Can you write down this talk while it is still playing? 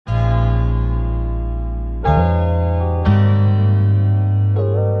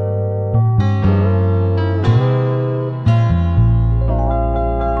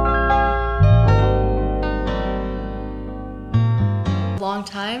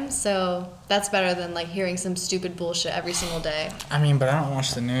time, so that's better than like hearing some stupid bullshit every single day. I mean, but I don't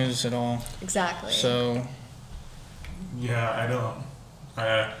watch the news at all. Exactly. So. Yeah, I don't.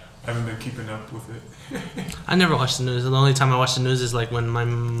 I haven't been keeping up with it. I never watch the news. The only time I watch the news is like when my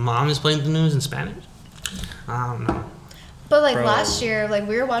mom is playing the news in Spanish. I don't know. But like Bro. last year, like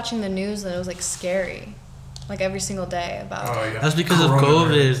we were watching the news and it was like scary, like every single day about. Oh yeah. That's because of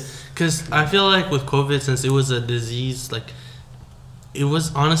Coronavirus. COVID. Because I feel like with COVID, since it was a disease, like it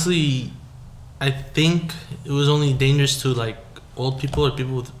was honestly, I think it was only dangerous to like old people or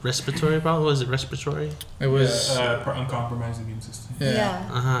people with respiratory problems. Was it respiratory? It was. Uncompromised immune system.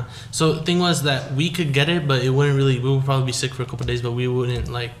 Yeah. So the thing was that we could get it, but it wouldn't really. We would probably be sick for a couple of days, but we wouldn't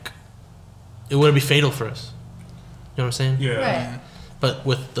like. It wouldn't be fatal for us. You know what I'm saying? Yeah. Right. But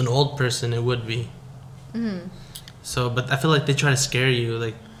with an old person, it would be. Mm-hmm. So, but I feel like they try to scare you.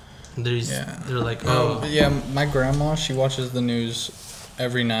 Like, they're like, oh. Yeah, my grandma, she watches the news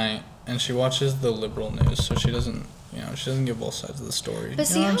every night, and she watches the liberal news, so she doesn't get both sides of the story. But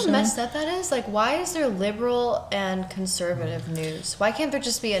see how messed up that is? Like, why is there liberal and conservative news? Why can't there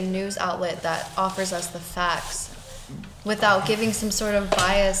just be a news outlet that offers us the facts without giving some sort of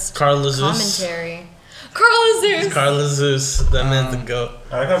biased Carlos commentary? Carlos Zeus! Carlos Zeus, that man's the goat.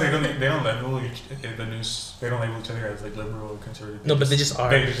 I like how they don't label the news. They don't label each other as like liberal or conservative. No, but they just are.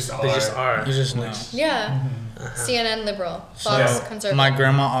 They just are. You just know. Yeah. Mm-hmm. CNN liberal, Fox So, conservative. my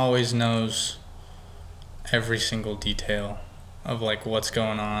grandma always knows every single detail of like what's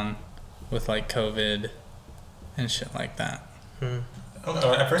going on with like COVID and shit like that.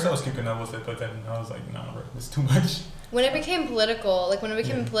 At first I was keeping up with it, but then I was like, nah, bro, it's too much. When it became political, like when it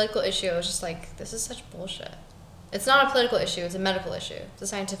became a political issue, I was just like, this is such bullshit. It's not a political issue, it's a medical issue. It's a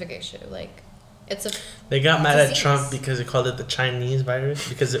scientific issue. Like, it's a They got mad at disease. Trump because he called it the Chinese virus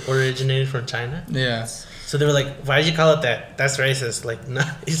because it originated from China. Yeah. So they were like, why did you call it that? That's racist. Like, no,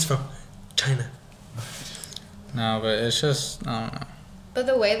 it's from China. No, but it's just, I don't know. But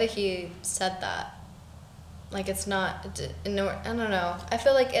the way that he said that, like, it's not, I don't know. I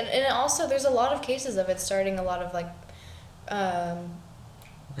feel like, and also there's a lot of cases of it starting a lot of like,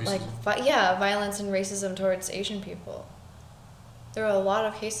 violence and racism towards Asian people. There are a lot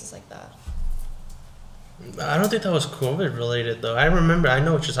of cases like that. I don't think that was COVID related though. I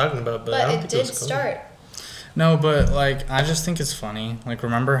know what you're talking about, but I don't But it think did it was COVID. start. No, but like I just think it's funny. Like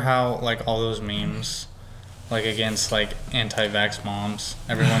remember how like all those memes like against like anti-vax moms,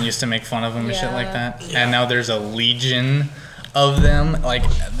 everyone used to make fun of them and shit like Yeah. that. And now there's a legion of them. Like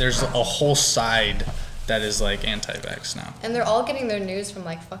there's a whole side that is like anti-vax now. And they're all getting their news from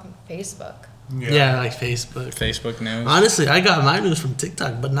like fucking Facebook. Yeah, like Facebook. Facebook news. Honestly, I got my news from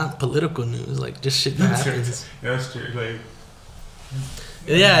TikTok, but not political news. Like just shit that happens. That's true. Like,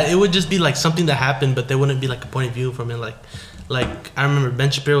 Yeah, it would just be like something that happened, but there wouldn't be like a point of view from it. Like I remember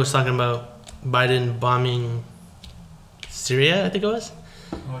Ben Shapiro was talking about Biden bombing Syria, I think it was,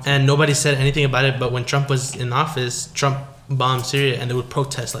 and nobody said anything about it. But when Trump was in office, Trump bombed Syria, and they would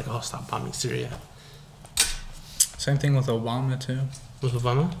protest like, "Oh, stop bombing Syria." Same thing with Obama too. With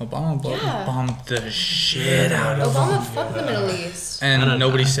Obama? Obama Yeah. bombed the shit out of Obama fucked the Middle East. I and don't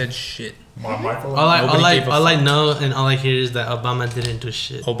nobody know. said shit. my fault. All Nobody gave a I fuck. know and all I hear is that Obama didn't do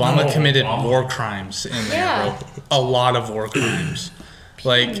shit. Obama No, committed Obama. war crimes in there, Yeah. bro. A lot of war crimes.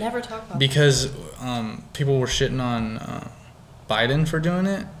 Like Never talk about because people were shitting on Biden for doing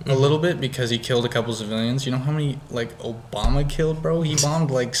it a little bit because he killed a couple civilians. You know how many like Obama killed, bro? He bombed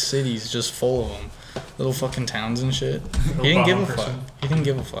like cities just full of them, little fucking towns and shit. He didn't give a fuck. impression? He didn't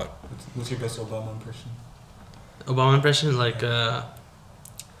give a fuck. What's your best Obama impression? Obama impression, like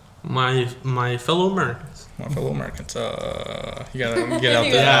my fellow Americans. My fellow Americans, you gotta get out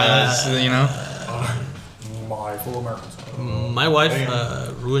there, Yeah. you know. My full Americans. My wife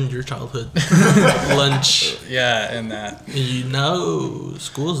ruined your childhood. Lunch. Yeah, and that. You know,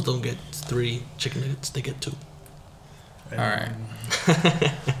 schools don't get 3 chicken nuggets; they get 2. All right.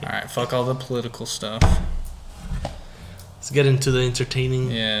 All right. Fuck all the political stuff. Let's get into the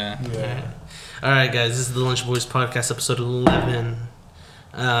entertaining. Yeah. Yeah. All right, guys. This is the Lunch Boys podcast, episode 11.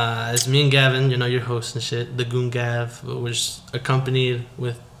 It's me and Gavin, you know, your host and shit, the Goon Gav. We're just accompanied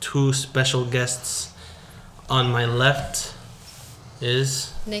with 2 special guests. On my left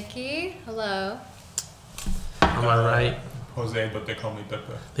is, Nikki, hello. on my right, Jose, but they call me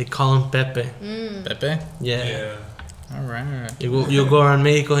Pepe. they call him Pepe. Pepe. Yeah. All right. You go around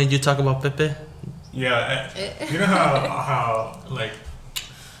Mexico and you talk about Pepe. Yeah. You know how like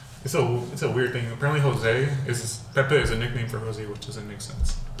it's a weird thing. Apparently, Pepe is a nickname for Jose, which doesn't make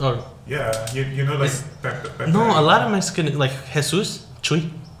sense. Oh Yeah. You know like Pepe. no, a lot of Mexican like Jesus, Chuy.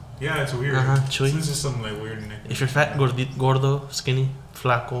 Yeah, it's weird. Chuy. This is some like weird nickname. If you're fat, gordo, skinny,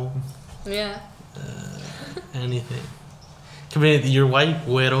 flaco, Yeah. anything. Could be you're white,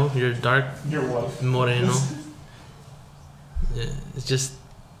 güero, you're dark, Your wife. moreno. Yeah, it's just.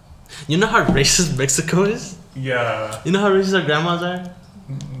 You know how racist Mexico is? Yeah. You know how racist our grandmas are?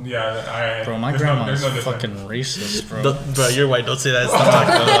 Yeah, Bro, my there's grandma's no difference. fucking racist, bro. Bro, you're white. Don't say that. Stop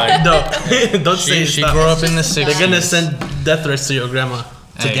talking about it. No, don't say it. She Stop. grew up in the Just 60s. They're gonna send death threats to your grandma.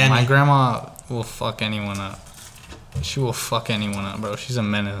 To Hey, Gammy. my grandma will fuck anyone up. She will fuck anyone up, bro. She's a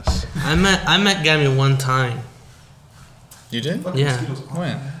menace. I met Gammy one time You did? Fucking Yeah. mosquitoes.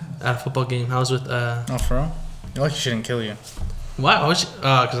 When? at a football game. I was with Oh, for real? You're lucky she didn't kill you. why was she?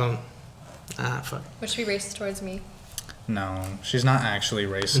 Cause I'm fuck. Would she be racist towards me? No, she's not actually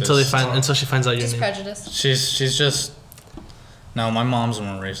racist. Until she finds out your Just name. prejudiced. She's just. No, my mom's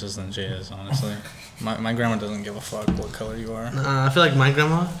more racist than she is, honestly. My grandma doesn't give a fuck what color you are. I feel like my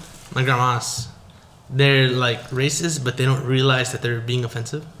grandmas, they're like racist, but they don't realize that they're being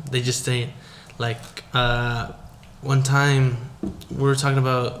offensive. They just say, like, one time we were talking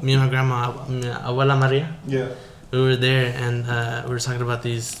about me and my grandma, Abuela Maria. Yeah. We were there and we were talking about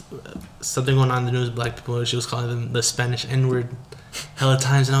these something going on in the news. Black people. She was calling them the Spanish N-word hella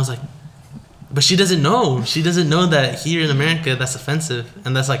times, and I was like, but she doesn't know. She doesn't know that here in America that's offensive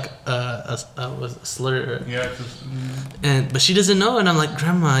and that's like a slur. Yeah. But she doesn't know, and I'm like,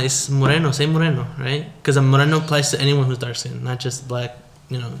 Grandma, it's moreno. Say moreno, right? Because a moreno applies to anyone who's dark skinned, not just black,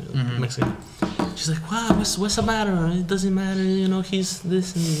 Mexican. She's like, wow, what's the matter? It doesn't matter, he's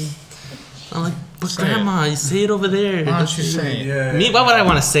this and. I'm like, but Say Grandma, you say it over there. Why don't you say it? Yeah. Me? Why would I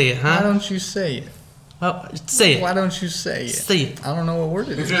want to say it, Why huh? don't you say it? Well, say it. Why don't you say it? Say it. I don't know what word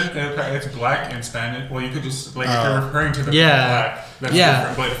it It's is. just it's black and Spanish. Well, you could just like if you're referring to the Yeah. black. That's Yeah.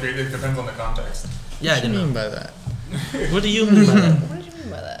 different, but it depends on the context. Yeah, I What do didn't you know. mean by that? What do you mean by that? What did you mean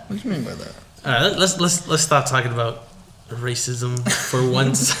by that? What do you mean by that? All right, let's stop talking about racism for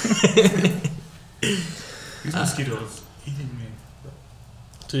once. These mosquitoes eating me.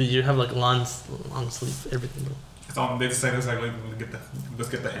 Dude, you have like long sleep, everything, bro. It's on. They say this like let's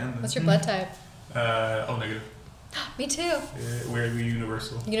get the hand. What's your blood type? Oh, negative. Me too. Yeah, we're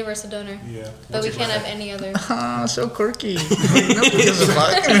universal. Universal donor. Yeah. But What's we your can't have blood any other. Ah, so quirky. Nobody gives a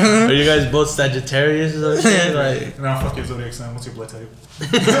fuck. Are you guys both Sagittarius or something? Like, type? No, fuck your zodiac sign. What's your blood type?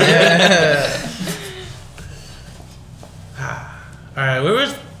 all right, we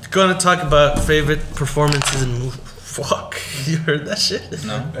were gonna talk about favorite performances in movies. Fuck, you heard that shit?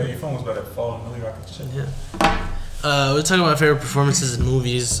 No. Your phone was about to fall in Millie Rocket shit. Yeah. We're talking about favorite performances in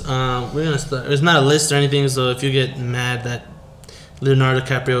movies. We're gonna start. It's not a list or anything, so if you get mad that Leonardo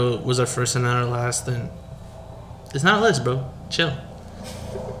DiCaprio was our first and not our last, then it's not a list, bro. Chill.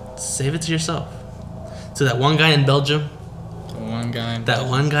 Save it to yourself. So that one guy in Belgium, One guy. that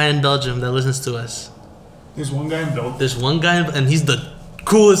one guy in Belgium that listens to us. There's one guy in Belgium. There's one guy, and he's the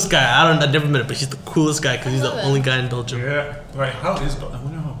coolest guy. I've never met him, but he's the coolest guy because he's the love it. only guy in Belgium. Yeah. Right. How is Belgium? I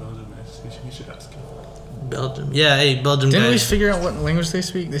wonder how Belgium is. We should ask him. Belgium. Yeah, hey, Belgium Didn't we guys. figure out what language they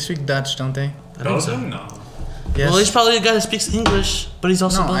speak? They speak Dutch, don't they? I think so. Belgium? No. Yes. Well, he's probably a guy that speaks English, but he's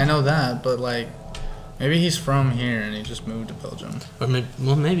also No, I Belgian. know that, but like, maybe he's from here and he just moved to Belgium. Or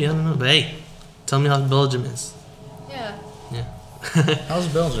maybe, I don't know. But hey, tell me how Belgium is. Yeah. How's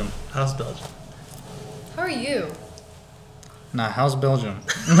Belgium? How's Belgium? How are you? Nah, how's Belgium?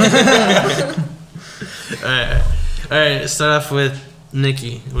 Alright, start off with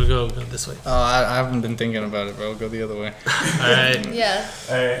Nikki. We'll go this way. Oh, I haven't been thinking about it, bro. I'll go the other way. Alright, Yeah.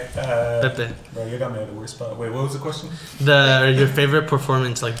 Hey, Pepe. bro, you got me at the worst spot. What was the question? Your favorite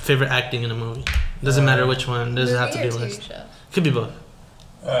performance, like favorite acting in a movie. Doesn't matter which one. Doesn't have to be a Movie or list. TV show? Could be both.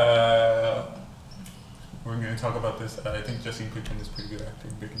 We're going to talk about this. I think Jesse Pinkman is pretty good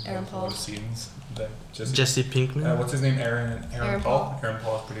acting. Aaron A lot Paul. of scenes. That Jesse Pinkman. what's his name? Aaron Paul. Aaron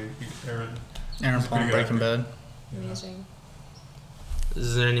Paul is pretty. Aaron He's Paul, pretty good Breaking Bad. Amazing.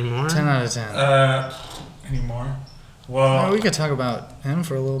 Is there any more? 10 out of 10. Anymore? Oh, Well, we could talk about him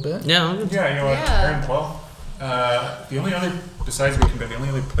for a little bit. Yeah. I'm good. yeah, you know what? Yeah. Aaron Paul. The only other besides Breaking Bad, the only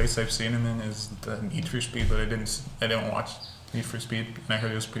other place I've seen him in is the Need for Speed, but I didn't watch Need for Speed, and I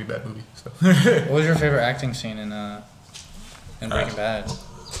heard it was a pretty bad movie. So. What was your favorite acting scene in Breaking Bad?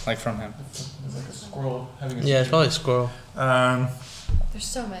 Like from him? It's like a squirrel having a Yeah, it's probably Squirrel. There's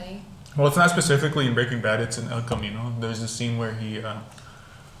so many. Well, it's not specifically in Breaking Bad. It's in El Camino. There's a scene where he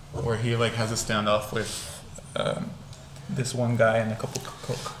like has a standoff with this one guy and a couple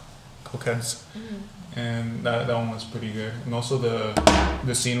cokeheads, and that one was pretty good. And also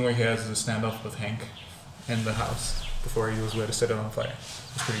the scene where he has the standoff with Hank in the house before he was ready to set it on fire.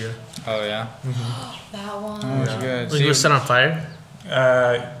 It's pretty good. Oh, yeah. That one. That was Yeah. good. Like, he was set on fire.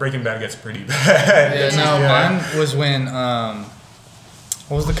 Breaking Bad gets pretty bad. Yeah, no, Yeah. mine was when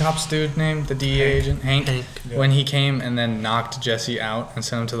what was the cop's dude name? The DEA agent, Hank. Hank. Yeah. When he came and then knocked Jesse out and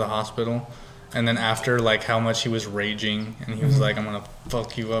sent him to the hospital, and then after like how much he was raging and he was like, "I'm gonna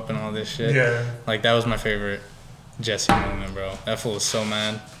fuck you up" and all this shit. Yeah. Like that was my favorite Jesse moment, bro. That fool was so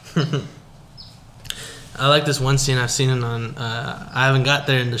mad. I like this one scene I've seen it on. I haven't got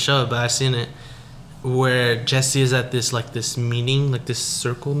there in the show, but I've seen it where Jesse is at this meeting, like this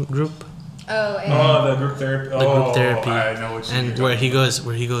circle group, Oh, and Oh, the group therapy. the group therapy, I know what and you're where he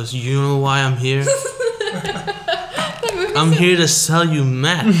talking goes, you know why I'm here? I'm here to sell you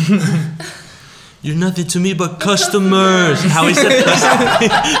meth. You're nothing to me but customers. How he said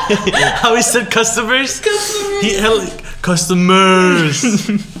how he said customers? He had like customers.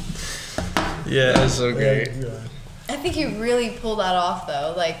 Yeah. That's so about. great. I think he really pulled that off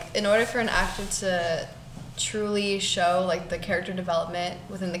though. Like in order for an actor to truly show like the character development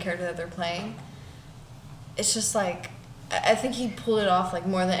within the character that they're playing, it's just like I think he pulled it off like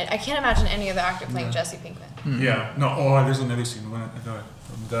more than I can't imagine any other actor playing Jesse Pinkman. Yeah. No. Oh, there's another scene.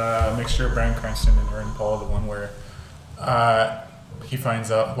 The mixture of Bryan Cranston and Aaron Paul, the one where he finds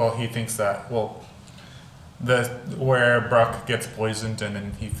out. Well, he thinks that. Well, where Brock gets poisoned and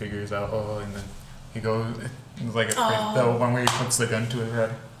then he figures out. Oh, and then he goes. It's like the one where he puts the gun to his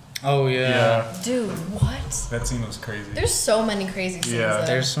head. Oh yeah. Yeah. Dude, what? That scene was crazy. There's so many crazy scenes. Yeah, there.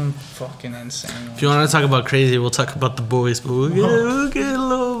 There's some fucking insane ones. If you want to talk about crazy, we'll talk about the boys, but we'll get a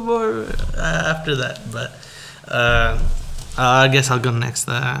little more after that. But I guess I'll go next.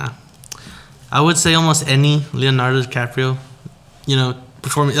 I would say almost any Leonardo DiCaprio,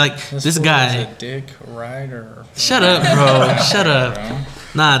 performing like this fool guy. is a dick rider. Shut up, bro. Shut up. Bro.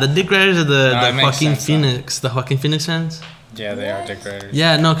 Nah, the Dick Riders are the it makes Joaquin sense, Phoenix. The Joaquin Phoenix fans. Yeah, they are dick riders.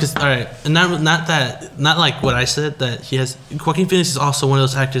 Yeah, no, because all right, and not like what I said that he has. Joaquin Phoenix is also one of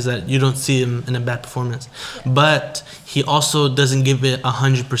those actors that you don't see him in a bad performance, but he also doesn't give it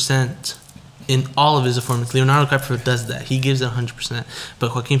 100% in all of his performance. Leonardo DiCaprio does that; he gives it 100%.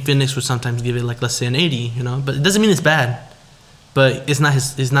 But Joaquin Phoenix would sometimes give it like let's say an 80, But it doesn't mean it's bad, but it's not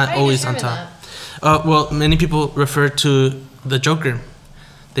his. It's not How do you always on determine top. Well, many people refer to the Joker.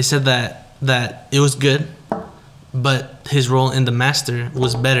 They said that it was good, but his role in The Master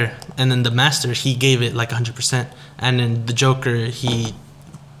was better. And in The Master, he gave it like 100%. And in The Joker, he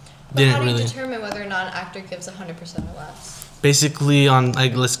But didn't how do you really. determine whether or not an actor gives 100% or less? Basically, on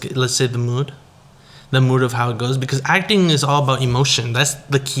like let's say the mood of how it goes. Because acting is all about emotion. That's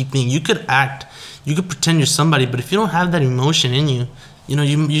the key thing. You could act, you could pretend you're somebody, but if you don't have that emotion in you,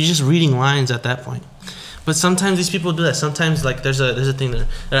 you're just reading lines at that point. But sometimes these people do that. Sometimes like there's a thing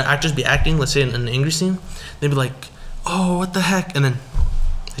that actors be acting, let's say in an angry scene, they'd be like, "Oh, what the heck," and then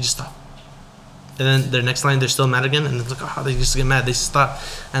they just stop. And then their next line, they're still mad again, and it's like, "Oh, they just get mad." They stop,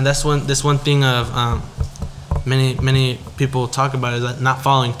 and that's one thing of many people talk about is that not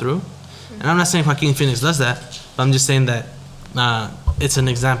following through. And I'm not saying Joaquin Phoenix does that, but I'm just saying that it's an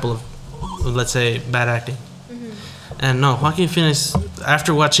example of let's say bad acting. And no, Joaquin Phoenix,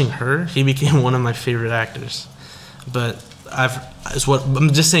 after watching Her, he became one of my favorite actors. But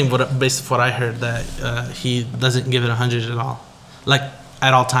I'm just saying based on what I heard that he doesn't give it 100 at all, like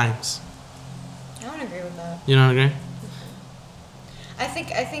at all times. I don't agree with that. You don't agree? I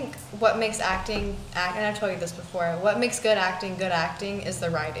think what makes acting and I've told you this before, what makes good acting is the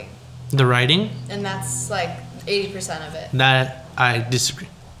writing. The writing, And that's like 80% of it. that I disagree.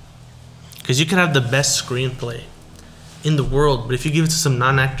 Because you could have the best screenplay in the world, but if you give it to some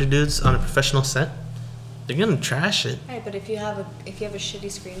non-actor dudes on a professional set, they're gonna trash it. Right, but if you have a shitty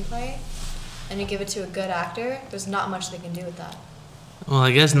screenplay and you give it to a good actor, there's not much they can do with that. Well,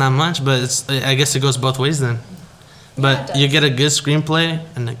 I guess not much, but I guess it goes both ways then. But it you does. get a good screenplay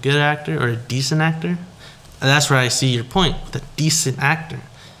and a good actor or a decent actor, and that's where I see your point with a decent actor,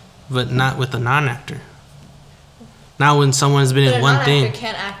 but not with a non-actor. Not when someone's been But in a one non-actor thing.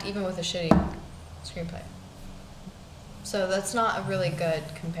 can't act even with a shitty screenplay. So that's not a really good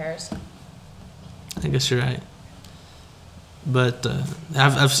comparison. I guess you're right. But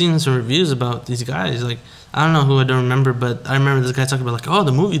I've seen some reviews about these guys. Like I don't know who, I don't remember, but I remember this guy talking about like, oh,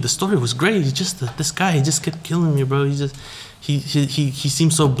 the story was great. He just this guy, he just kept killing me, bro. He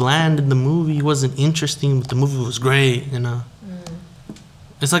seemed so bland in the movie. He wasn't interesting, but the movie was great.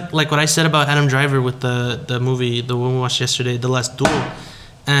 It's like what I said about Adam Driver with the movie, the one we watched yesterday, The Last Duel,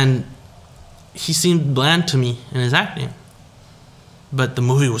 and he seemed bland to me in his acting, but the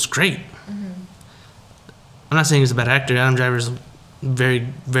movie was great. I'm not saying he's a bad actor. Adam Driver's a very,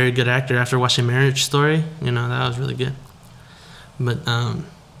 very good actor. After watching Marriage Story, that was really good. But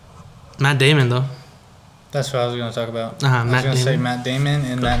Matt Damon, though, That's what I was gonna talk about. Uh-huh, I was Matt gonna say Damon. Matt Damon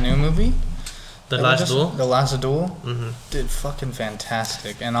in that new movie. The that we Last just- Duel. The Last Duel Hmm. did fucking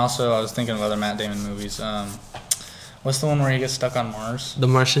fantastic. And also, I was thinking of other Matt Damon movies. What's the one where he gets stuck on Mars? The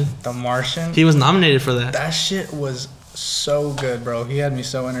Martian. The Martian. He was nominated for that. That shit was so good, bro. He had me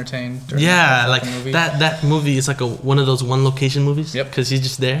so entertained. During Yeah, that like fucking movie. that movie is like one of those one location movies. Yep. Because he's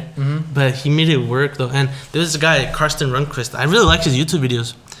just there. Mhm. But he made it work though. And there's a guy, Karsten Rundquist. I really like his YouTube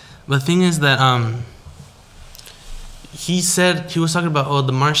videos. But the thing is that he said he was talking about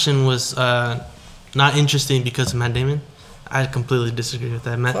The Martian was not interesting because of Matt Damon. I completely disagree with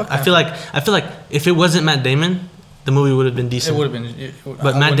that. Fuck I feel like if it wasn't Matt Damon, the movie would have been It decent. would have been.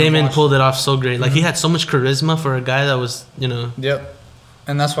 But Matt Damon pulled it off so great. Like he had so much charisma for a guy that was, Yep.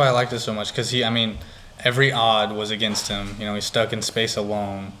 And that's why I liked it so much because every odd was against him. You know, he's stuck in space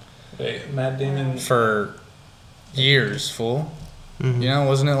alone Matt Damon. for years, fool. mhm. You know,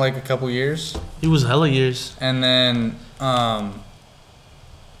 wasn't it like a couple years? He was hella years. And then,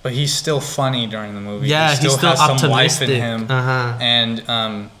 but he's still funny during the movie. Yeah, he he's still has some life optimistic. in him. Uh-huh.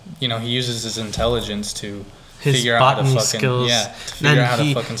 And, he uses his intelligence to His figure out how to botany fucking skills. to figure out how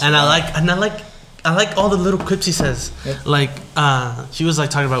to fucking survive. I like all the little quips he says. Yep. Like he was like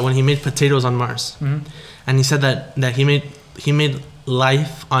talking about when he made potatoes on Mars, Mhm. and he said that he made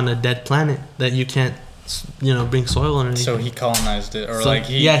life on a dead planet that you can't bring soil or anything. So he colonized it, or So, like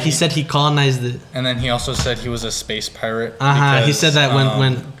he said he colonized it. And then he also said he was a space pirate. He because, said that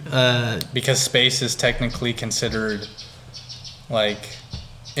when because space is technically considered like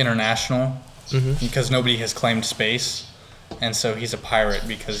international mhm. because nobody has claimed space, and so he's a pirate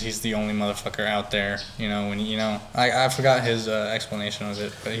because he's the only motherfucker out there. I forgot his explanation of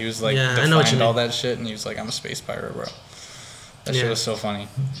it, but he was like Yeah, I know what you defined all mean. that shit, and he was like, I'm a space pirate, bro. That Yeah. shit was so funny.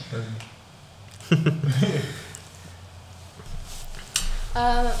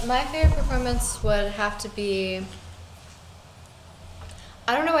 My favorite performance would have to be.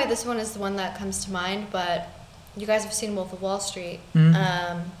 I don't know why this one is the one that comes to mind, but you guys have seen Wolf of Wall Street.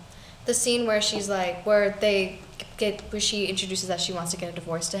 Mhm. The scene where she introduces that she wants to get a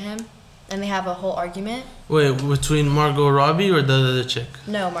divorce to him, and they have a whole argument. Wait, between Margot Robbie or the other chick?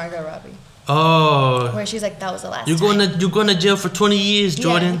 No, Margot Robbie. Oh, Where she's like, that was the last you're time. going to jail for 20 years, Yeah.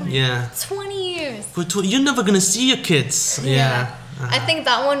 Jordan. Yeah. 20 years. You're never gonna see your kids. Yeah. I think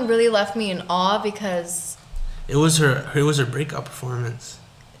that one really left me in awe because, It was her breakout performance.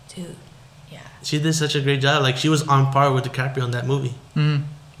 dude, yeah. She did such a great job. Like she was on par with DiCaprio in that movie. Mm.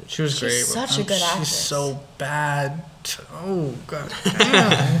 She was She's great. bro. such a good actress. She's so bad. Oh god.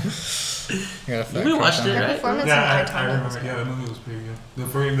 Damn. We watched it, Her right? performance in Yeah, I Titanic was remember. Yeah, that movie was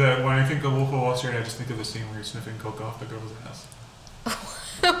pretty good. When I think of Wolf of Wall Street, I just think of the scene where you're sniffing coke off the girl's ass.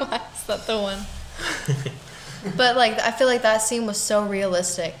 Why is that the one? But like, I feel like that scene was so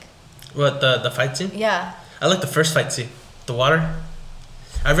realistic. What the fight scene? Yeah. I like the first fight scene. The water.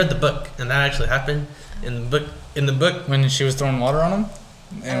 I read the book, and that actually happened in the book. In the book, When she was throwing water on him,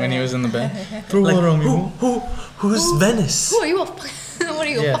 and when he was in the bed, throw like water on me. who's Venice? Who are you? What are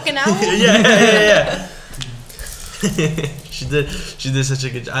you, Yeah. fucking out? yeah. She did such a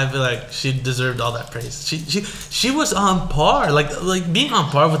good job. I feel like she deserved all that praise. She was on par. Like being on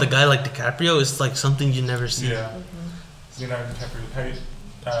par with a guy like DiCaprio is like something you never see. Yeah. Leonardo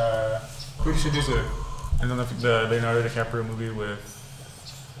DiCaprio. Pretty sure there's I don't know if the Leonardo DiCaprio movie with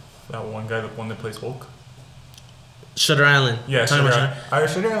that one guy, the one that plays Hulk. Shutter Island. Yeah, Talking Shutter about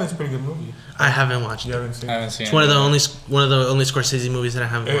Island. Shutter Island's a pretty good movie. I haven't watched You it. haven't seen I it? haven't seen It's one of it. the only Scorsese movies that I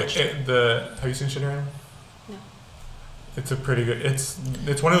haven't watched. Have you seen Shutter Island? No. It's a pretty good. It's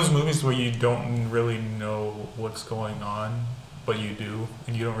one of those movies where you don't really know what's going on, but you do,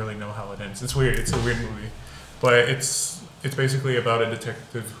 and you don't really know how it ends. It's weird. It's a weird movie, but it's basically about a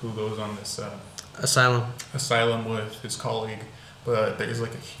detective who goes on this Asylum. asylum with his colleague, but there is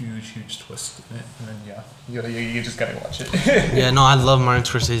like a huge twist in it, and then you just gotta watch it. Yeah, no, I love Martin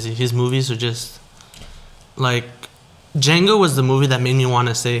Scorsese. His movies are just like Django was the movie that made me want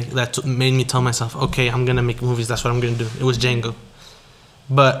to say that made me tell myself, okay, I'm gonna make movies. That's what I'm gonna do. It was Django.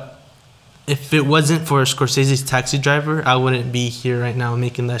 But if it wasn't for Scorsese's Taxi Driver, I wouldn't be here right now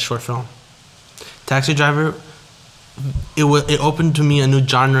making that short film. Taxi Driver, it opened to me a new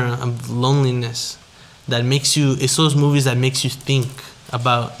genre of loneliness that makes you. It's those movies that makes you think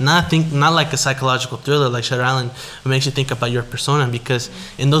about not like a psychological thriller like Shutter Island, but makes you think about your persona. Because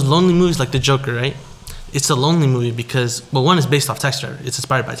in those lonely movies like The Joker, right? It's a lonely movie because one is based off Taxi Driver. It's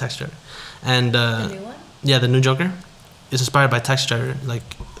inspired by Taxi Driver, and The new one? yeah, the new Joker is inspired by Taxi Driver. Like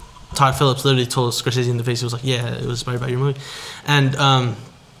Todd Phillips literally told Scorsese in the face, he was like, "Yeah, it was inspired by your movie." And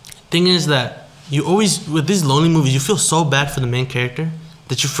thing is that you always with these lonely movies, you feel so bad for the main character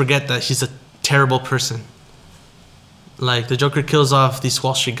that you forget that he's a terrible person. Like the Joker kills off these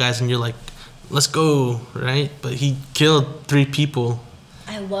Wall Street guys, and you're like, let's go, right? But he killed 3 people.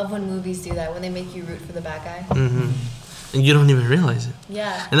 I love when movies do that, when they make you root for the bad guy. And you don't even realize it.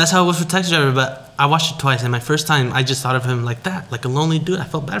 Yeah. And that's how it was for Taxi Driver. But I watched it twice, and my first time I just thought of him like that, like a lonely dude. I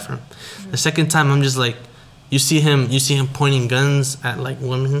felt bad for him. The second time I'm just like, you see him pointing guns at like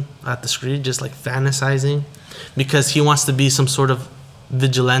women at the street, just like fantasizing, because he wants to be some sort of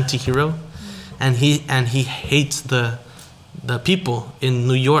vigilante hero, and he hates the people in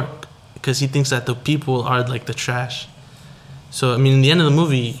New York because he thinks that the people are like the trash. So I mean, in the end of the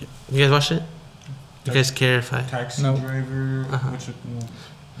movie, you guys watch it? You guys care if I? Taxi No. Driver. Which,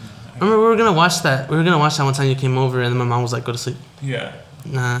 Remember, we were gonna watch that. We were gonna watch that one time you came over, and then my mom was like, "Go to sleep." yeah.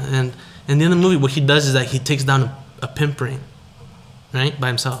 And in the end of the movie, what he does is that he takes down a pimp ring, right, by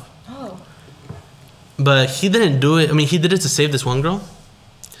himself. Oh. But he didn't do it. I mean, he did it to save this one girl.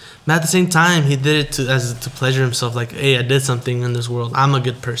 But at the same time, he did it to pleasure himself. Like, hey, I did something in this world. I'm a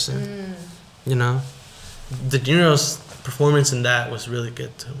good person. You know, De Niro's performance in that was really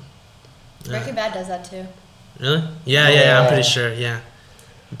good too. Breaking Bad does that too. Really? Yeah. I'm pretty sure. Yeah.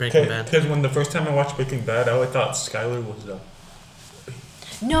 Breaking Bad. Because when the first time I watched Breaking Bad, I always thought Skyler was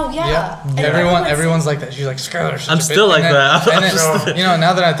No, yeah. And Everyone's like that. She's like, Skylar. I'm still like that. And then, you know,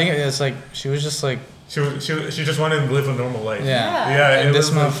 now that I think it's like she was just like, she just wanted to live a normal life. yeah. it And this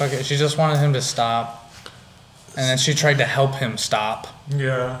was like- motherfucker, she just wanted him to stop, and then she tried to help him stop,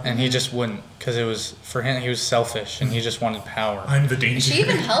 Yeah. and he just wouldn't, because it was for him. He was selfish, and he just wanted power. I'm the danger. She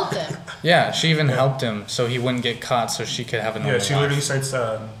even helped him. Yeah, she even helped him so he wouldn't get caught, so she could have a normal Yeah, she life. literally cites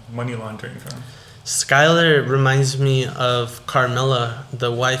money laundering for him. Skyler reminds me of Carmela,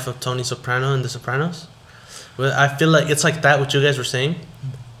 the wife of Tony Soprano in The Sopranos. Well, I feel like it's like that, what you guys were saying.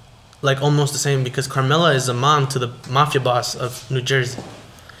 Like almost the same, because Carmela is a mom to the mafia boss of New Jersey.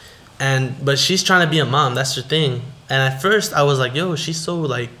 But she's trying to be a mom, that's her thing. And at first I was like, yo, she's so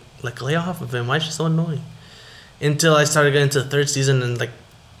like lay off of him. Why is she so annoying? Until I started getting to the 3rd season, and like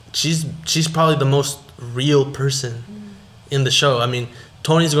she's probably the most real person in the show. I mean,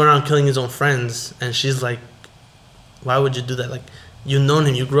 Tony's going around killing his own friends, and she's like, why would you do that? Like, you've known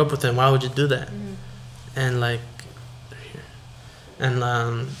him, you grew up with him, why would you do that? And like, they're here.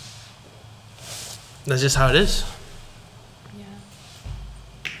 And that's just how it is.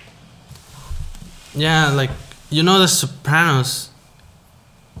 Yeah, like, you know, The Sopranos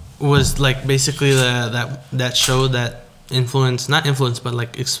was like basically that show that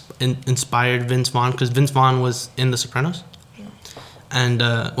inspired Vince Vaughn, because Vince Vaughn was in The Sopranos. And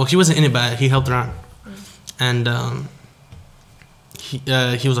well, he wasn't in it, but he helped her out. And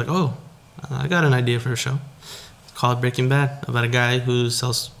he was like, oh, I got an idea for a show. It's called Breaking Bad, about a guy who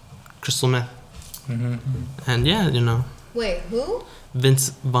sells crystal meth. And yeah, you know, Wait, who? Vince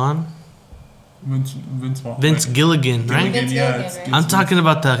Vaughn. Vince Gilligan, right? Vince yeah, Gilligan, it's- right? I'm talking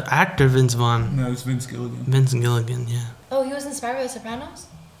about the actor Vince Vaughn. No, it's Vince Gilligan. Vince Gilligan, yeah. Oh, he was inspired by The Sopranos?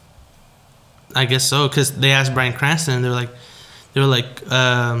 I guess so, because they asked Bryan Cranston, and they were like,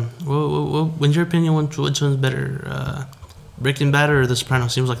 when's your opinion, which one's better, Breaking Bad or The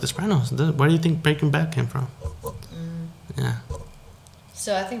Sopranos? He was like, The Sopranos. Where do you think Breaking Bad came from? Yeah.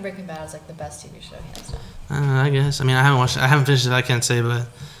 So I think Breaking Bad is like the best TV show hands down. I guess. I mean, I haven't finished it, I can't say, but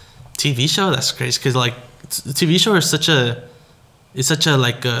TV show, that's crazy, because like the TV show is such a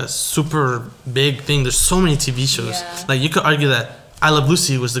like a super big thing. There's so many TV shows. Yeah. Like you could argue that I Love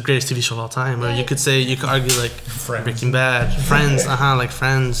Lucy was the greatest TV show of all time, or Yeah. you could argue like Friends. Breaking Bad, Friends, like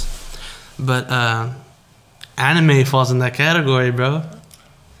Friends. But anime falls in that category, bro.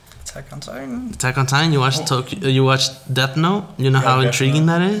 Attack on Titan. Attack on Titan. You watched Death Note. You know how Death intriguing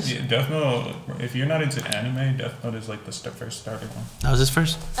Note. that is. Yeah, Death Note. If you're not into anime, Death Note is like the first starter one. That was his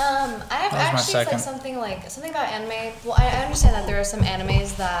first. I have That was my actually second. like something about anime. Well, I understand that there are some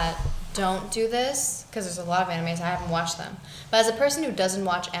animes that don't do this, because there's a lot of animes I haven't watched them. But as a person who doesn't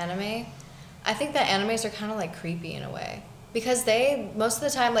watch anime, I think that animes are kind of like creepy in a way, because they most of the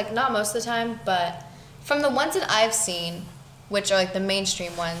time, like not most of the time, but from the ones that I've seen, which are like the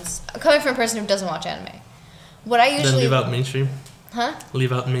mainstream ones, coming from a person who doesn't watch anime, what I Then usually leave out mainstream. huh?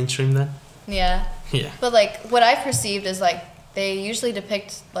 Leave out mainstream then. Yeah. Yeah. But like what I perceived is like they usually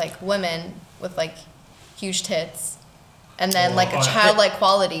depict like women with like huge tits, and then like a childlike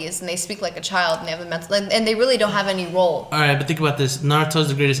qualities, and they speak like a child, and they have a mental, and they really don't have any role. All right, but think about this. Naruto's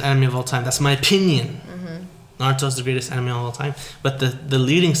the greatest anime of all time. That's my opinion. Naruto's the greatest anime of all time. But the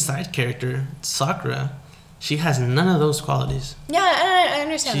leading side character, Sakura, she has none of those qualities. Yeah, I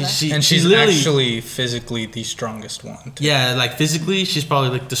understand that. She's literally, actually physically the strongest one. too. yeah, like physically, she's probably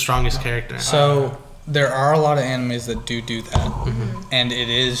like the strongest character. So there are a lot of animes that do that, and it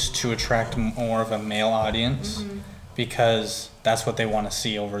is to attract more of a male audience. because that's what they want to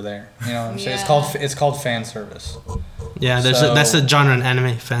see over there. You know what I'm saying? Yeah. It's called fan service. Yeah, that's a genre in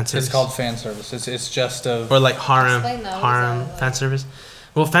anime fan service. It's called fan service. It's just or like harem, Explain that. What is harem that like? fan service.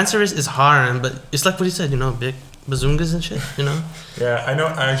 Well, fan service is harem, but it's like what he said, you know, big bazungas and shit, you know. Yeah, I know.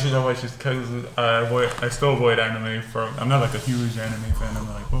 I actually know why she's because I still avoid anime from. I'm not like a huge anime fan. I'm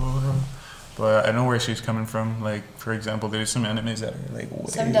like, oh, but I know where she's coming from. Like, for example, there's some animes that are like way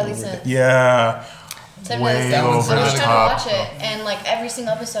Seven Deadly over the- Sins. Yeah, Seven way Deadly Sins. over I was the trying top. to watch it, and like every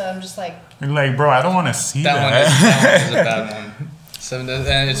single episode, I'm just like, You're like, bro, I don't want to see that that. one is a bad one.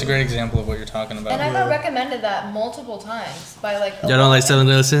 And it's a great example of what you're talking about. and I got recommended that multiple times by like. Y'all don't like Seven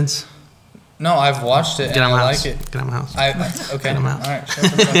Deadly Sins? No, I've watched it Get and out of I my like house. it. Get out of my house. Okay. Get 'em All out. right. Shut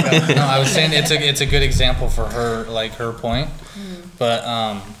the fuck up. No, I was saying it's a good example for her, like her point. But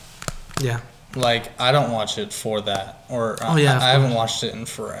Yeah. like I don't watch it for that, or Oh, yeah, of I haven't watched it in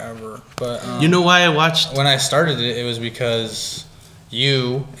forever. But You know why I watched? when I started it, it was because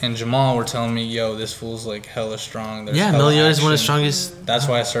you and Jamal were telling me, "Yo, this fool's like hella strong." There's Yeah, hella Meliodas is one of the action." strongest. That's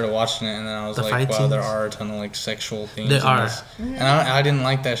why I started watching it, and then I was The like, fight "Wow, there scenes. are a ton of like sexual themes." There in are. this. And I didn't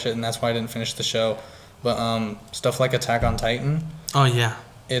like that shit, and that's why I didn't finish the show. But stuff like Attack on Titan, Oh yeah,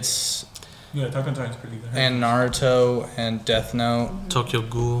 it's Yeah, Attack on Titan's pretty good. and Naruto and Death Note, Tokyo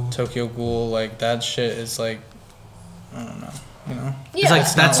Ghoul. Tokyo Ghoul, like that shit is like, I don't know, you know. Yeah. It's like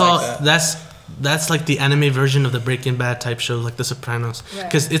It's that's not all. like that. That's like the anime version of the Breaking Bad type show, like The Sopranos. Right.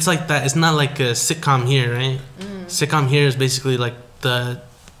 Because it's like that. It's not like a sitcom here, right? Sitcom here is basically like the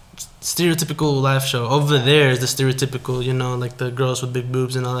stereotypical life show. Over there is the stereotypical, you know, like the girls with big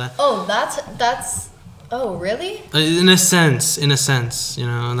boobs and all that. Oh, that's. Oh, really? In a sense, you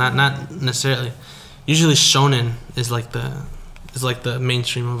know, not necessarily. Usually shonen is like the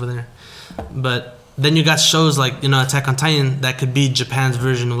mainstream over there, but then you got shows like, you know, Attack on Titan that could be Japan's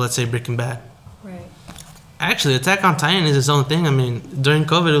version of, let's say, Breaking Bad. Right. Actually, Attack on Titan is its own thing. I mean, during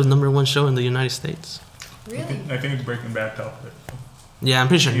COVID, it was #1 show in the United States. Really? I think it's Breaking Bad top it. Yeah, I'm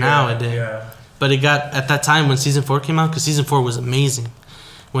pretty sure now it did. Yeah. But it got, at that time when season 4 came out, because season 4 was amazing.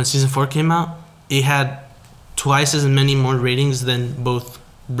 When season 4 came out, it had twice as many more ratings than both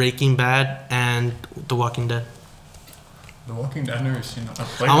Breaking Bad and The Walking Dead. The Walking Dead, I've never seen it.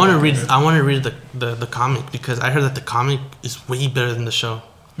 I want to read the comic, because I heard that the comic is way better than the show.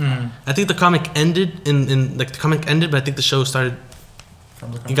 I think the comic ended in like the comic ended, but I think the show started.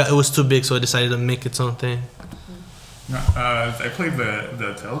 From the It was too big, so it decided to make its own thing. No, I played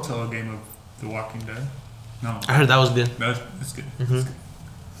the Telltale game of The Walking Dead. No, I heard that was good. that's good. Mhm.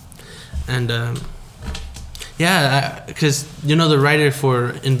 And yeah, because you know the writer for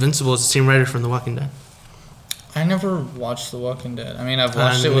Invincible is the same writer from The Walking Dead. I never watched The Walking Dead. I mean, I've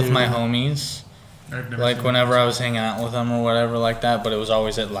watched it with my homies, I've never like seen whenever it. I was hanging out with them or whatever like that. But it was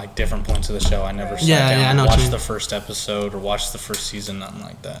always at like different points of the show. I never sat Yeah, down yeah, I and know what you watched mean. the first episode or watched the first season, nothing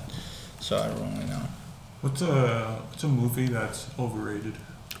like that. So I don't really know. What's a movie that's overrated?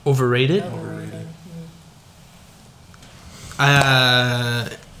 Overrated? Overrated.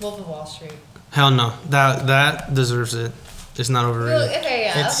 Wolf of Wall Street. Hell no. That deserves it. It's not Well, overrated. okay,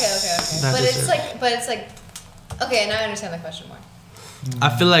 yeah, It's- okay. that But it's deserves like, okay, now I understand the question more. I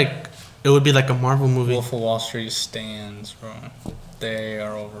feel like it would be like a Marvel movie. Wolf of Wall Street stands, bro. They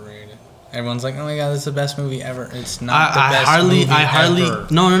are overrated. Everyone's like, "Oh my god, this is the best movie ever." It's not the best movie I hardly ever.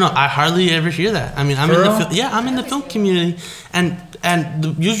 no I hardly ever hear that. I mean, I'm For in the real? I'm in the film community, and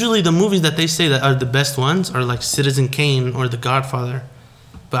usually the movies that they say that are the best ones are like Citizen Kane or The Godfather.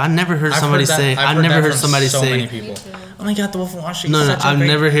 But I never heard somebody say. I never heard somebody so say. many people. Me too. Oh my god, The Wolf of Wall Street. No, is no, such a I've great-"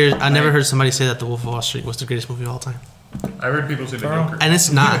 never Like- heard somebody say that The Wolf of Wall Street was the greatest movie of all time, I heard people say The Bro. Joker. and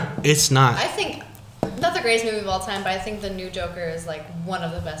it's not. It's not. I think not the greatest movie of all time, but I think the new Joker is like one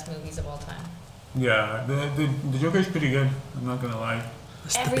of the best movies of all time. Yeah, the Joker's pretty good. I'm not gonna lie.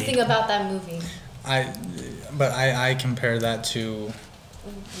 It's Everything debatable. about that movie. I compare that to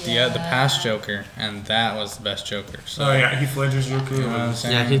the past Joker, and that was the best Joker. So Oh yeah, Heath Ledger's Joker. You know what I'm was-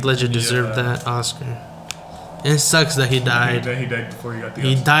 saying? Yeah, Heath Ledger deserved Yeah. that Oscar. And it sucks that he died. He died before he got the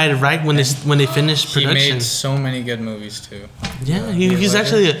He Oscar. died right when they finished he production. made so many good movies too. Yeah, Heath he's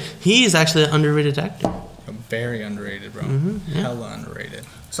Ledger. actually an underrated actor. Very underrated, bro. Yeah. Hella underrated.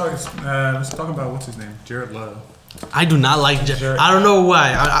 So let's talk about what's his name, Jared Leto. I do not like. I don't know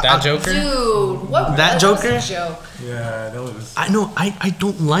why. That Joker. Dude, what? That was Joker? a joke. Yeah, that was. I know. I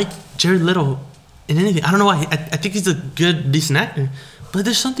don't like Jared Leto in anything. I don't know why. I think he's a good, decent actor, but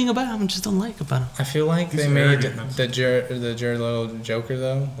there's something about him I just don't like about him. I feel like He's they made arrogant, the Jared Leto Joker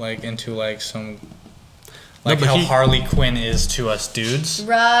though, like into like some Like but how he- Harley Quinn is to us dudes.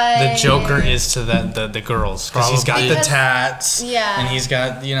 Right. The Joker is to the girls because he's got Probably. the tats, Yeah. and he's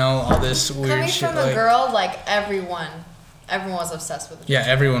got all this weird Coming shit. from a like, girl, like everyone was obsessed with it. yeah,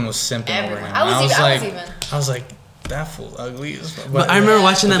 everyone was simping over Everyone. him. I was And even. I was like, that fool ugly as fuck. But I remember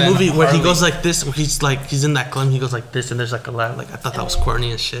watching but that then movie where he Harley- goes like this, where he's in that club, he goes like this, and there's like a lot. Like I thought that was corny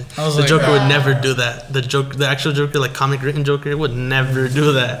and shit. I was The like, Joker would Yeah. never do that. The actual Joker, like comic written Joker, would never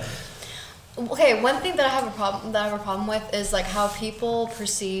do that. Okay, one thing that I have a problem with is like how people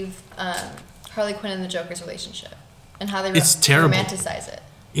perceive Harley Quinn and the Joker's relationship and how they It's terrible. romanticize it.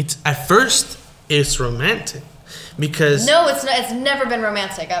 It's at first it's romantic because No, it's not. It's never been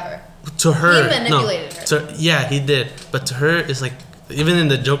romantic ever. to her, He manipulated her. Yeah, he did. But to her, it's like even in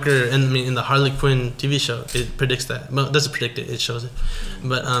the Joker and in the Harley Quinn TV show, it predicts that. Well, it doesn't predict it; it shows it.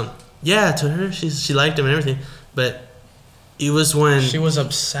 But yeah, to her, she liked him and everything. But it was when She was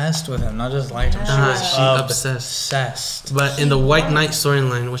obsessed with him, not just liked him. She Ah. was She obsessed. But in the White Knight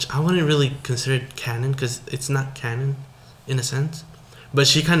storyline, which I wouldn't really consider canon because it's not canon in a sense, but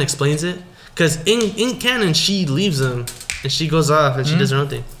she kind of explains it. Because in canon, she leaves him and she goes off and she does her own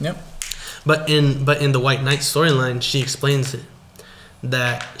thing. Yep. But in the White Knight storyline, she explains it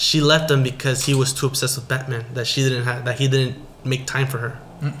that she left him because he was too obsessed with Batman, that he didn't make time for her.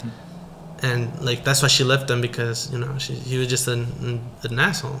 And like that's why she left him, because he was just an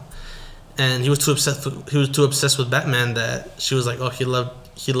asshole, and he was too obsessed with Batman that she was like, oh, he loved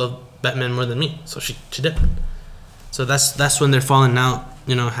Batman more than me, so she did. So that's when their falling out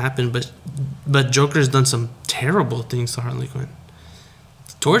happened. But Joker's done some terrible things to Harley Quinn.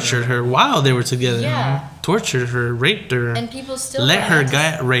 Tortured her while they were together. Yeah. Tortured her, raped her, And people still let her romanticize-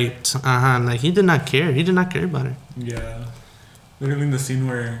 get raped. Like he did not care. He did not care about her. Yeah. Literally in the scene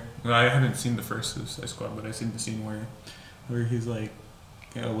where I haven't seen the first Suicide Squad, but I've seen the scene where he's like,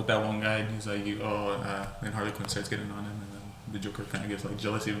 with that one guy, and he's like, and Harley Quinn starts getting on him, and then the Joker kind of gets like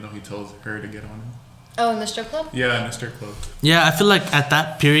jealous, even though he tells her to get on him. Oh, in the strip club? Yeah, in the strip club. Yeah, I feel like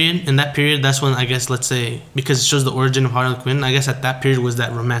in that period, that's when I guess, let's say, because it shows the origin of Harley Quinn, I guess at that period was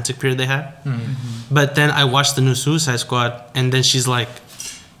that romantic period they had. But then I watched the new Suicide Squad, and then she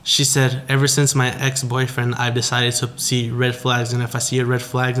said, ever since my ex-boyfriend, I've decided to see red flags, and if I see a red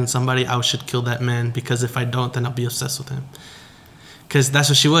flag in somebody, I should kill that man, because if I don't, then I'll be obsessed with him. Because that's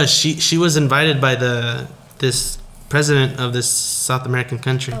what she was. She was invited by this president of this South American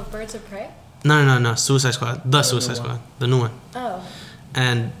country. Oh, Birds of Prey? No, Suicide Squad. The Suicide Squad. The new one. Oh.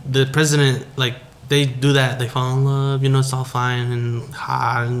 And the president, like, they do that. They fall in love, it's all fine and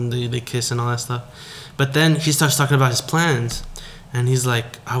hot, and they kiss and all that stuff. But then he starts talking about his plans. And he's like,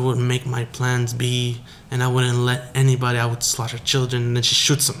 I would make my plans be, and I wouldn't let anybody, I would slaughter children. And then she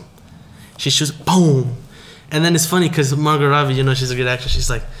shoots him. She shoots, boom. And then it's funny because Margot Robbie, she's a good actress. She's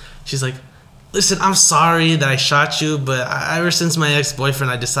like, listen, I'm sorry that I shot you, but ever since my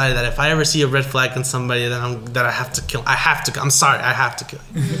ex-boyfriend, I decided that if I ever see a red flag in somebody, that I have to kill. I'm sorry, I have to kill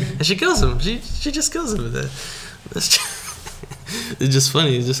you. And she kills him. She just kills him with it. It's just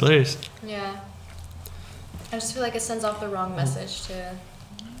funny. It's just hilarious. Yeah. I just feel like it sends off the wrong message to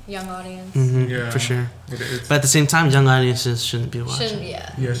young audience. Yeah. For sure. It's, But at the same time, young audiences shouldn't be watching. Shouldn't,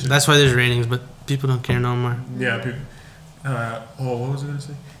 yeah. yeah, That's why there's ratings, but people don't care no more. yeah. People, what was I gonna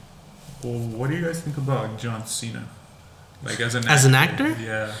say? Well, what do you guys think about John Cena? Like as an actor?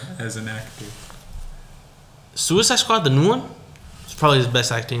 Yeah, as an actor. Suicide Squad, the new one, it's probably his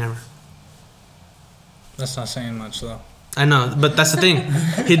best acting ever. That's not saying much though. I know, but that's the thing.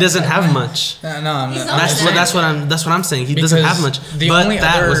 He doesn't have much. No, I'm He's not. not That's what I'm saying. He doesn't have much. The But only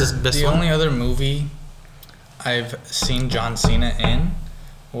that other, was his best the one. only other movie I've seen John Cena in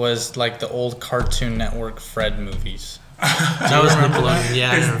was like the old Cartoon Network Fred movies. That was Nickelodeon.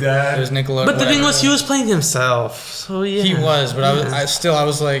 Yeah, I His know. It dad. was Nickelodeon. But the thing whatever. was, he was playing himself. So yeah, He was, but Yeah. I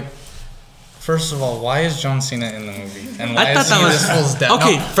was like, first of all, why is John Cena in the movie? And I why thought is that he was- this fool's dad?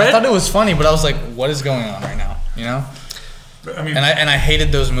 Okay, No, Fred- I thought it was funny, but I was like, what is going on right now? But, I mean, And I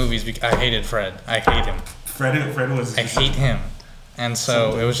hated those movies. I hated Fred. I hate him. Fred was. I hate him. And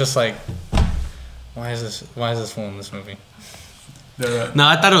so it was just like, why is this fool in this movie? The, No,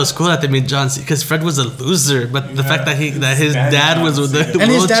 I thought it was cool that they made John Cena because Fred was a loser. But the Yeah. fact that his Dad dad was was with the And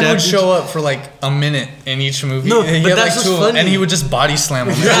his world dad would champion- show up for like a minute in each movie. No, He but had, that's like what's two of them, funny. and he would just body slam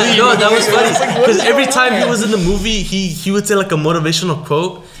him. Yeah, no, that was funny It's like, what because is every going time on he here? was in the movie, he would say like a motivational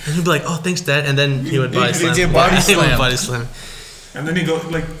quote, and he'd be like, "Oh, thanks, Dad," and then he would body He slam. did body He would slam. body slam. and then he go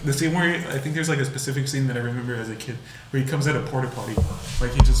like the scene where I think there's like a specific scene that I remember as a kid where he comes at a porta potty,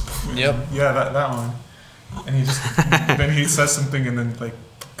 like he just. Yep. Yeah, that one. And he just then he says something and then like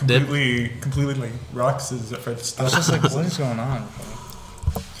completely like rocks his Fred I was stuff. just like, what is going on?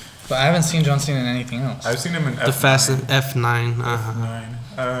 But I haven't seen John Cena in anything else. I've seen him in The Fast and F9. Uh-huh.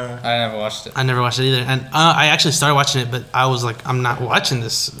 F9. I never watched it. I never watched it either, and I actually started watching it, but I was like, I'm not watching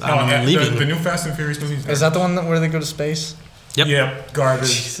this. I'm leaving. The new Fast and Furious movies. Is that the one where they go to space? Yep. Yep. Garbage.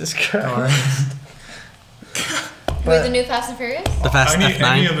 Jesus Christ. Wait, the new Fast and Furious? The Fast Any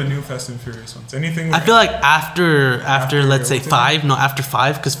F9. of the new Fast and Furious ones. Anything. I feel like after let's say what's it? 5, no, after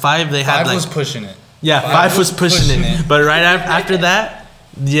 5, because 5 they had Five like was pushing it. yeah, 5 was pushing it, but right after that,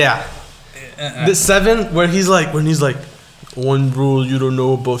 yeah, the 7 when he's like one rule you don't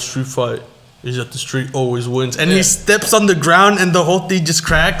know about Street Fight is that the street always wins, and he steps on the ground and the whole thing just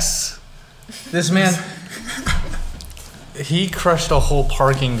cracks. This man, he crushed a whole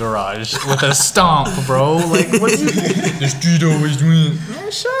parking garage with a stomp, bro. Like, what do you think? The street always wins.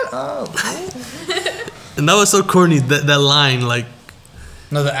 Man, shut up. And that was so corny, that line, like,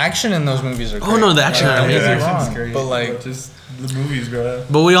 No, the action in those movies are great. Oh, no, the action Like, are don't get me amazing. wrong, Great, but like, just the movies, bro.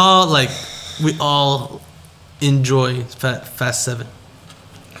 but we all enjoy Fast 7.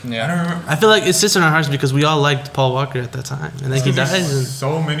 I yeah. don't remember. I feel like it sits in our hearts because we all liked Paul Walker at that time, and then he There's dies. And,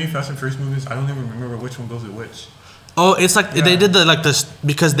 so many Fast and Furious movies. I don't even remember which one goes with which. oh, it's like they Yeah. did this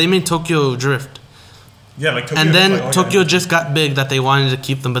because they made Tokyo Drift. Yeah, like Tokyo. And then like, oh, Tokyo yeah. Drift got big that they wanted to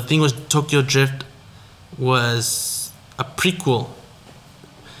keep them. But the thing was, Tokyo Drift was a prequel.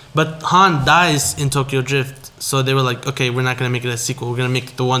 But Han dies in Tokyo Drift, so they were like, okay, we're not gonna make it a sequel. We're gonna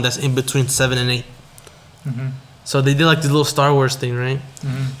make the one that's in between 7 and 8. Mm-hmm. So they did like this little Star Wars thing, right?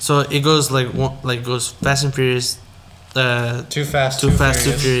 Mm-hmm. So it goes goes Fast and Furious, Too Fast, Too Fast,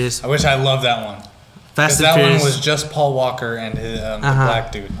 Too Furious, I wish I loved that one. Fast Because and that Furious. one was just Paul Walker and his, the Uh-huh.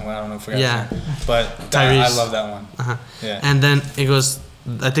 black dude. Well, I don't know if we got Yeah. his name. But I Tyrese. love that one. Uh-huh. Yeah. And then it goes,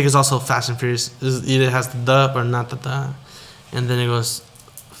 I think it's also Fast and Furious. It either has the or not the. And then it goes,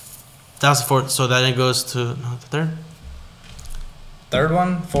 that was the fourth. So then it goes to, no, the third? Third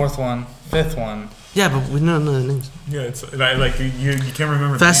one, fourth one, fifth one. Yeah, but we don't know the names. Yeah, it's like you can't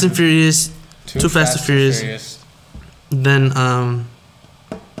remember. the Fast and names. Furious, Too Fast and Furious. Then,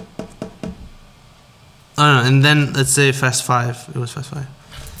 I don't know, and then let's say Fast 5. It was Fast 5.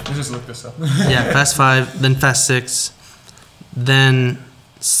 Let's just look this up. Yeah, Fast 5, then Fast 6, then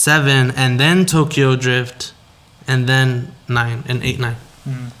 7, and then Tokyo Drift, and then 9, and 8, 9.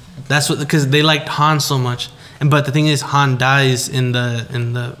 Mm. That's what, because they liked Han so much, but the thing is, Han dies in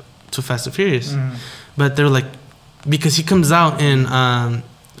the Too Fast and Furious. Mm. But they're like, because he comes out in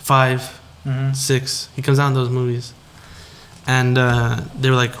 5, Mm-hmm. 6, he comes out in those movies, and they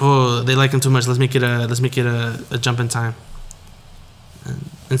were like, oh, they like him too much. Let's make it a jump in time. And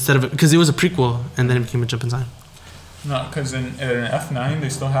instead of because it was a prequel, and then it became a jump in time. No, because in F9 they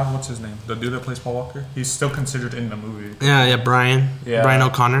still have what's his name, the dude that plays Paul Walker. He's still considered in the movie. Yeah, Brian. Yeah. Brian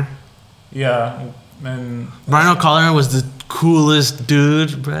O'Connor. Yeah, and Brian O'Connor was the coolest dude,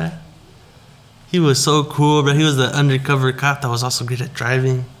 bruh. He was so cool, bruh. He was the undercover cop that was also great at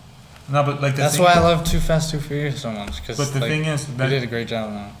driving. no, but like That's why I love Too Fast, Too Furious so much. Cause, But the thing is they that did a great job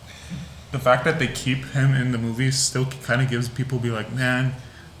on that. the fact that they keep him in the movie still kind of gives people be like, man,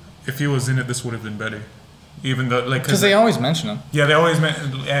 if he was in it, this would have been better. Even though, like, Because they always mention him. yeah, they always meant,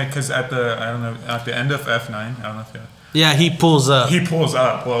 because at the end of F9, I don't know if Yeah, he pulls up he pulls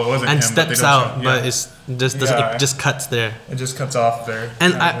up. Well, it wasn't and him, but they steps don't out, show- but yeah. it's just doesn't, Yeah. it just cuts there. It just cuts off there.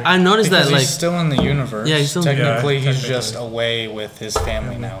 And I noticed Because that, like, he's still in the universe. Yeah, he's still- Technically, Yeah, he's just technically. away with his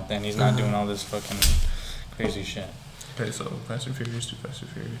family now. Then he's not doing all this fucking crazy shit. Okay, so Fast and Furious, Too Fast and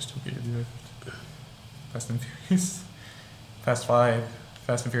Furious, Tokyo Drift, Fast and Furious, Fast 5,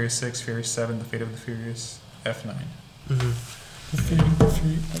 Fast and Furious 6, Furious 7, The Fate of the Furious, F9. mhm. The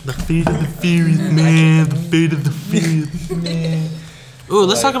fate of the furious, man. The fate of the furious. Oh,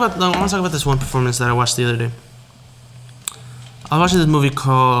 let's talk about. I want to talk about this one performance that I watched the other day. I was watching this movie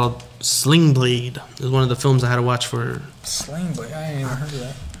called Sling Blade. It was one of the films I had to watch for. Sling Blade, I ain't even heard of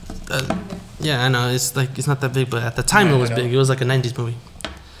that. Yeah, I know it's like it's not that big, but at the time Yeah, it was I know. big. It was like a '90s movie.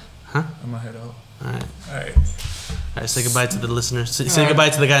 I'm gonna head out. All right, Alright. all right. Say goodbye to the listeners. Say goodbye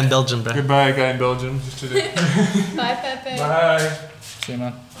to the guy in Belgium, bro. Goodbye, guy in Belgium. Just today. Bye, Pepe. Bye. See you,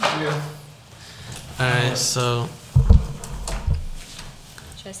 man. Yeah. All right, so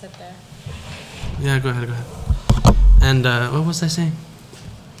Should I sit there? yeah, go ahead. And what was I saying?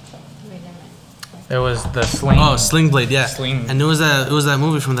 Wait, never mind. It was the Sling. Oh, Sling Blade, yeah. Sling. And it was that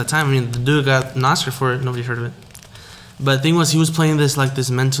movie from that time. I mean, the dude got an Oscar for it. Nobody heard of it. But the thing was, he was playing this like this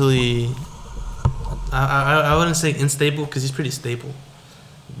mentally. I wouldn't say unstable because he's pretty stable,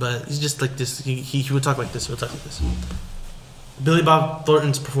 but he's just like this. He would talk like this. He would talk like this. Billy Bob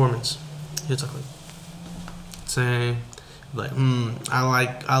Thornton's performance. He would talk like, say, like,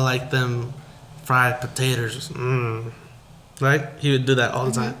 I like them fried potatoes. right? He would do that all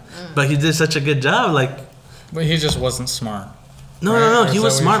the time. But he did such a good job. Like, But he just wasn't smart. no, Right? no, Or no. is He that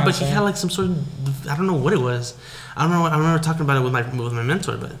was what you're smart, trying but to he say? had like some sort of, I don't know what it was. I remember talking about it with my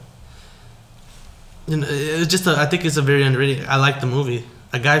mentor, but you know, it's just I think it's a very underrated. I like the movie.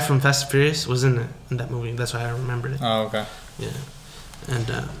 A guy from Fast and Furious was in that movie. That's why I remembered it. Oh, okay. Yeah, and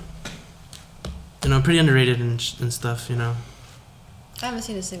you know, pretty underrated and stuff. You know, I haven't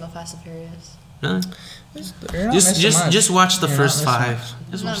seen a single Fast and Furious. no, You're not missing much. just watch the You're first not missing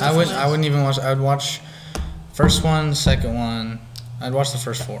 5. Just No, watch no. the I wouldn't even watch. I'd watch first one, second one. I'd watch the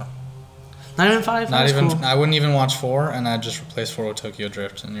first 4. Not even 5. Not That's even. Cool. I wouldn't even watch 4, and I'd just replace 4 with Tokyo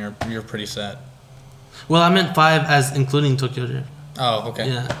Drift, and you're pretty set. Well, I meant 5 as including Tokyo Drift. Oh, okay.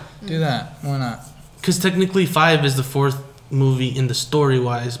 Yeah, Do that. Why not? because technically 5 is the 4th movie in the story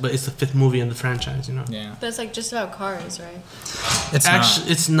wise, but it's the 5th movie in the franchise. You know. Yeah. But it's like just about cars, right? It's Actually,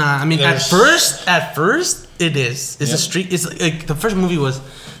 it's not. I mean, There's- at first, it is. It's Yep. a street. It's like the first movie was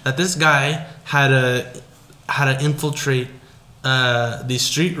that this guy had to infiltrate these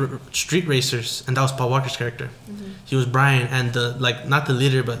street racers, and that was Paul Walker's character. He was Brian, and not the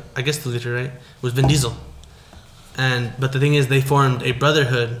leader, but I guess the leader, right? Was Vin Diesel. But the thing is, they formed a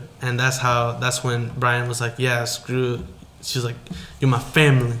brotherhood, and that's when Brian was like, yeah, screw. She was like, you're my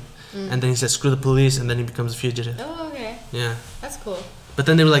family, and then he said, screw the police, and then he becomes a fugitive. Oh, okay. Yeah. That's cool. But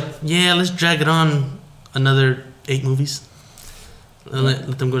then they were like, yeah, let's drag it on another 8 movies. And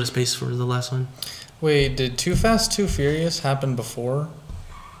let them go to space for the last one. Wait, did Too Fast, Too Furious happen before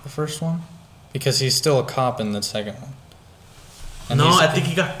the first one? Because he's still a cop in the second one. And No, he's- I think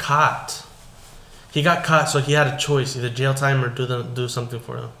he got caught. He got caught, so he had a choice: either jail time or do something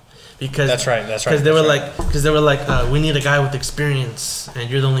for him. Because That's right. That's right. Because they were that's right. like, we need a guy with experience, and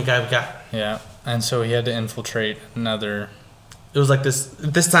you're the only guy we got. Yeah, and so he had to infiltrate another. It was like this.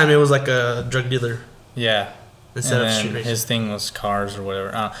 This time, it was like a drug dealer Yeah. instead and of then street racing. his thing was cars or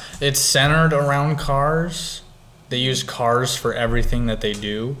whatever. It's centered around cars. They use cars for everything that they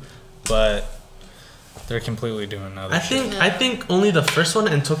do, but they're completely doing other shit. I think only the first one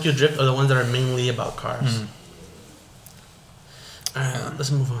and Tokyo Drift are the ones that are mainly about cars. Mhm. Alright,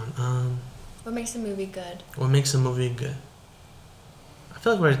 let's move on. What makes a movie good? What makes a movie good? I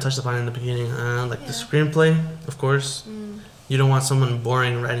feel like we already touched upon it in the beginning. The Yeah. screenplay, of course. You don't want someone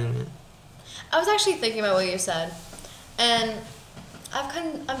boring writing it. I was actually thinking about what you said, and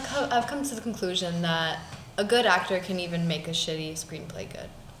I've come to the conclusion that a good actor can even make a shitty screenplay good.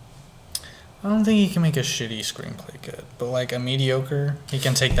 I don't think he can make a shitty screenplay good, but like a mediocre, he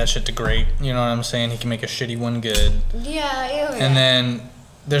can take that shit to great. You know what I'm saying? He can make a shitty one good, Yeah. and then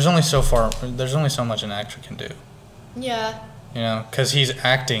there's only so much an actor can do. Yeah. You know, because he's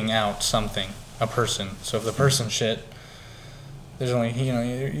acting out something, a person. So if the person's shit, there's only you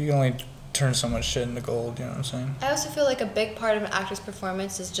can only turn so much shit into gold. You know what I'm saying? I also feel like a big part of an actor's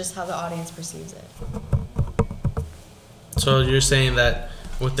performance is just how the audience perceives it. So you're saying that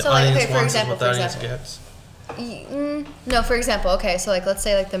what the So, like, audience okay, for wants example, is what the for audience example. gets. No, for example, okay, so like let's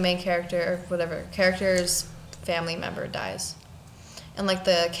say like the main character or whatever character's family member dies, and like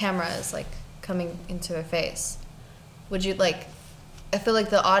the camera is like coming into their face. Would you like? I feel like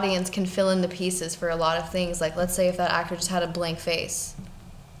the audience can fill in the pieces for a lot of things. Like let's say if that actor just had a blank face,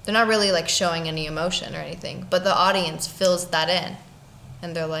 they're not really like showing any emotion or anything, but the audience fills that in,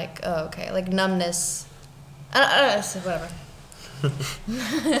 and they're like, oh okay, like numbness. I don't know, so whatever.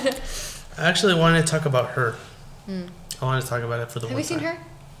 I actually wanted to talk about her. I wanted to talk about it for the Have one you seen time. her?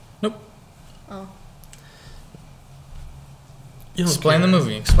 Nope. Oh. You don't Explain care. the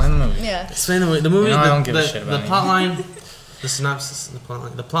movie. Explain the movie. Yeah. Explain the movie. The movie. You know, I the, don't give a the, shit the about plot line. The synopsis. The plot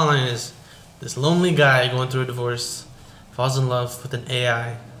line. The plot line is this lonely guy going through a divorce, falls in love with an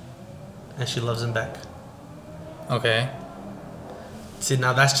AI, and she loves him back. Okay. See,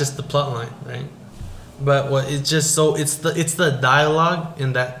 now that's just the plot line, right? But what it's just so it's the dialogue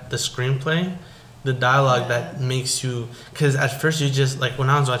in that the screenplay, the dialogue that makes you, because at first you just like when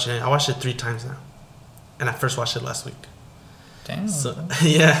I was watching it, I watched it 3 times now, and I first watched it last week. Damn. So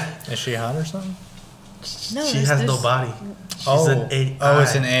yeah, Is she hot or something? No, she there's- has no there's- body. She's Oh. an AI. Oh,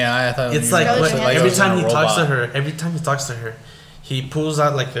 it's an AI. I thought. It's you like were Scarlett saying Johansson. every it was a time he talks to robot. her, he pulls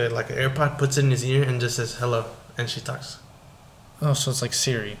out like an AirPod, puts it in his ear, and just says hello, and she talks. Oh, so it's like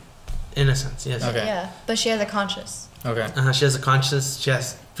Siri. In a sense, yes. Okay. Yeah, but she has a conscience. Okay. She has a conscience. She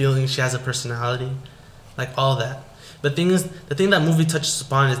has feelings. She has a personality, like all that. The thing that movie touches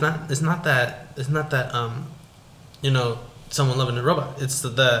upon is not that someone loving a robot. It's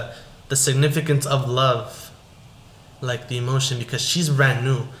the significance of love, like the emotion, because she's brand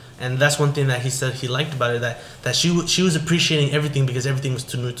new, and that's one thing that he said he liked about it, that she was appreciating everything because everything was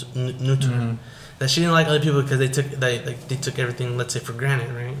too new to her. that she didn't like other people because they took everything, let's say, for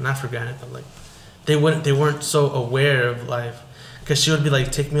granted, right? Not for granted, but like they weren't so aware of life. Because she would be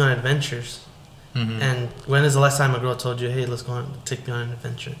like, take me on adventures. Mm-hmm. And when is the last time a girl told you, hey, let's go on, take me on an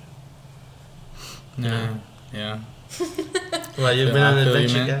adventure? Yeah. Yeah. Well, you've been on an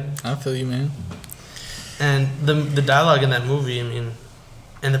adventure, guy? I feel you, man. And the dialogue in that movie, I mean,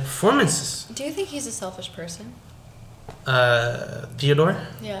 and the performances. Do you think he's a selfish person? Theodore?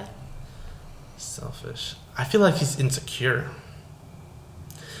 Yeah. Selfish. I feel like he's insecure.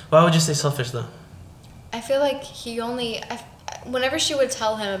 Why would you say selfish, though? I feel like whenever she would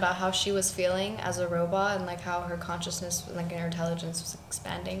tell him about how she was feeling as a robot and like how her consciousness, like her intelligence was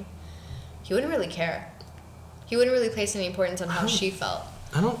expanding, he wouldn't really care. He wouldn't really place any importance on how she felt.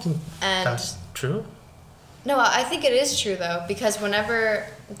 I don't think And that's true. no, I think it is true though, because whenever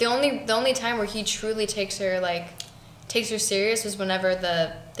the only time where he truly takes her serious was whenever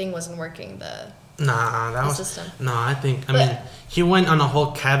the thing wasn't working, the system. No, I mean, he went on a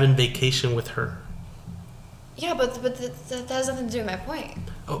whole cabin vacation with her. Yeah, but that has nothing to do with my point.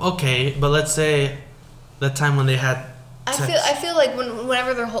 Okay, but let's say that time when they had sex. I feel like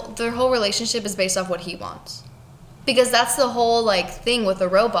whenever their whole relationship is based off what he wants, because that's the whole like thing with a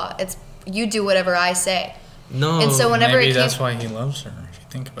robot. It's you do whatever I say. No, and so whenever maybe that's why he loves her. If you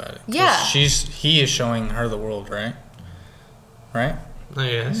think about it, 'Cause yeah, he is showing her the world, right? Right. I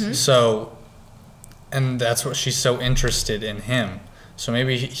guess. Mm-hmm. So, and that's what she's so interested in him. So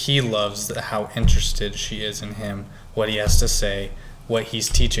maybe he loves how interested she is in him, what he has to say, what he's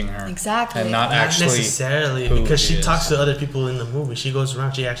teaching her. Exactly. And not actually necessarily, who because he she is. talks to other people in the movie. She goes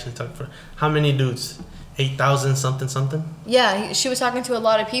around. She actually talked for how many dudes? 8,000 something. yeah. She was talking to a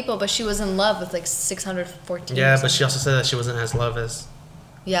lot of people, but she was in love with like 614. Yeah, but she also said that she wasn't as love as.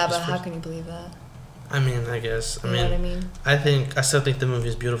 Yeah, but Just how for- can you believe that? I mean, I guess. You know what I mean? I still think the movie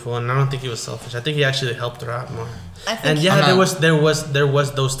is beautiful, and I don't think he was selfish. I think he actually helped her out more. I think. And he- yeah, I'm there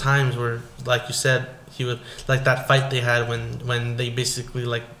was those times where, like you said, he would like that fight they had when they basically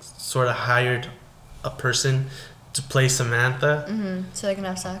like sort of hired a person to play Samantha. so they can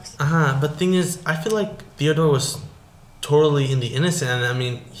have sex. But thing is, I feel like Theodore was totally in the innocent, and I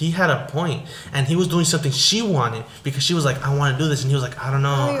mean, he had a point, and he was doing something she wanted because she was like, I want to do this, and he was like, I don't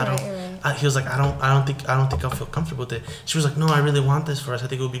know, Oh, you're I don't. right, you're right. He was like, I don't think I'll feel comfortable with it. She was like, no, I really want this for us. I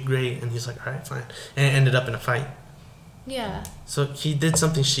think it would be great. And he's like, all right, fine. And it ended up in a fight. Yeah. So he did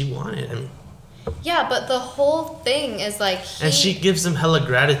something she wanted. I mean, Yeah, but the whole thing is like. and she gives him hella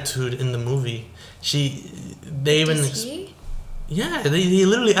gratitude in the movie. They even. Does he? Yeah, he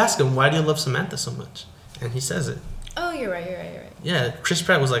literally asked him, why do you love Samantha so much? And he says it. Oh, you're right. Yeah, Chris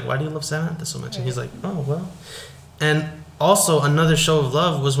Pratt was like, why do you love Samantha so much? And he's like, oh, well. And also, another show of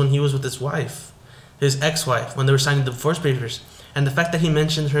love was when he was with his wife, his ex-wife, when they were signing the divorce papers. And the fact that he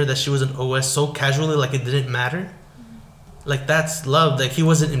mentioned her that she was an OS so casually, like it didn't matter, like that's love. Like he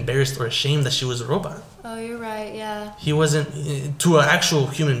wasn't embarrassed or ashamed that she was a robot. Oh, you're right. Yeah. He wasn't to an actual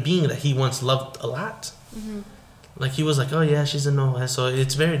human being that he once loved a lot. Like he was like, oh yeah, she's an OS, so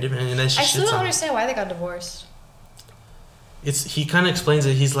it's very different. And then she I still shits don't on him. understand why they got divorced. He kind of explains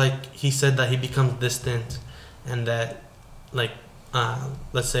it. He said that he becomes distant, and that like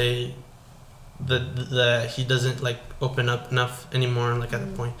let's say that he doesn't like open up enough anymore like at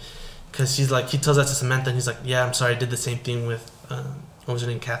that point, because he's like he tells that to Samantha, and he's like, yeah, I'm sorry, I did the same thing with what was her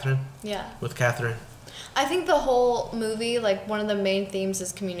name, Catherine. Yeah. With Catherine. I think the whole movie, like one of the main themes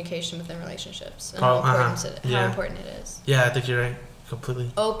is communication within relationships and Oh, how yeah. important it is. Yeah, I think you're right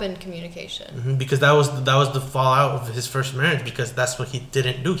completely. Open communication. Because that was the fallout of his first marriage, because that's what he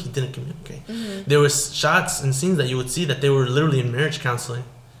didn't do. He didn't communicate. There was shots and scenes that you would see that they were literally in marriage counseling,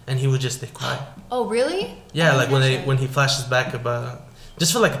 and he would just stay quiet. Oh, really? Yeah, I like didn't catch that. when he flashes back about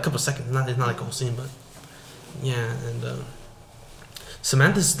just for like a couple seconds. It's not like a whole scene, but yeah. And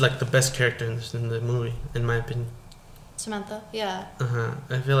Samantha's like the best character in the movie, in my opinion. Samantha. Yeah.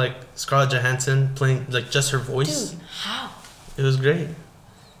 I feel like Scarlett Johansson playing like just her voice. Dude, how? It was great.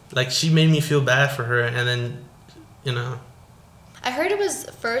 Like she made me feel bad for her, and then, I heard it was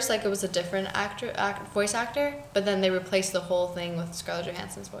first like it was a different voice actor, but then they replaced the whole thing with Scarlett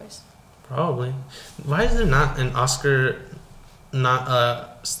Johansson's voice. Probably. Why is there not an Oscar,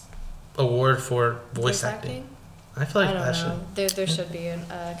 award for voice acting? I feel like I don't that know. should. There should be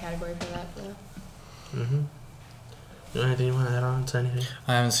a category for that. Mm-hmm. You know anything you want to add on to anything?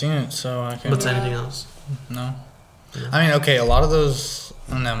 I haven't seen it, so I can't. What's anything else? No. I mean, okay, a lot of those.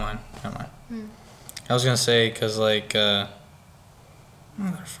 Oh, never mind. Hmm. I was gonna say because motherfucker.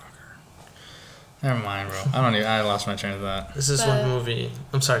 Never mind, bro. I lost my train of thought. This is But- one movie.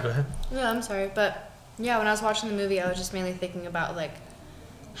 I'm sorry. Go ahead. No, I'm sorry, but yeah, when I was watching the movie, I was just mainly thinking about like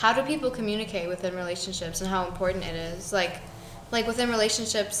how do people communicate within relationships and how important it is? Like within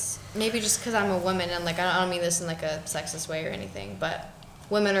relationships, maybe just because I'm a woman and like I don't mean this in like a sexist way or anything, but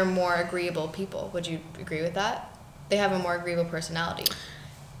women are more agreeable people. Would you agree with that? They have a more agreeable personality.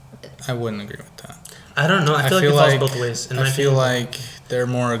 I wouldn't agree with that. I don't know. I feel like it falls both ways. I feel like they're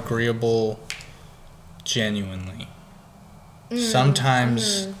more agreeable genuinely.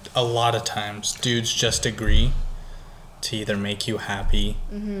 Sometimes, a lot of times, dudes just agree to either make you happy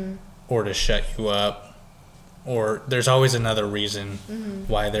or to shut you up, or there's always another reason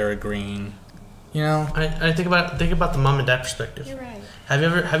why they're agreeing. You know, I think about the mom and dad perspective. You're right. Have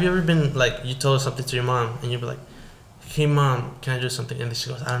you ever been like, you told something to your mom and you'd be like, hey mom, can I do something? And then she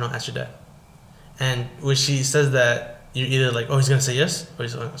goes, I don't know, ask your dad. And when she says that, you're either like, oh, he's gonna say yes, or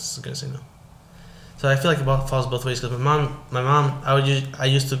he's gonna say no. So I feel like it falls both ways, because my mom, I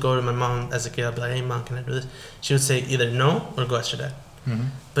used to go to my mom as a kid. I'd be like, hey mom, can I do this? She would say either no or go ask your dad.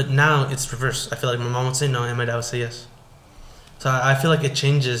 But now it's reversed. I feel like my mom would say no and my dad would say yes. So I feel like it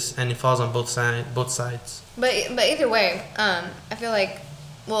changes and it falls on both sides. But either way, I feel like,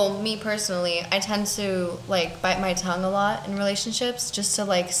 well, me personally, I tend to like bite my tongue a lot in relationships just to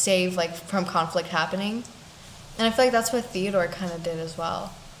like save like from conflict happening. And I feel like that's what Theodore kind of did as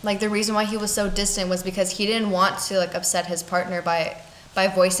well. Like the reason why he was so distant was because he didn't want to like upset his partner by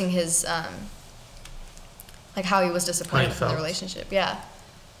voicing his like how he was disappointed in the relationship. Yeah.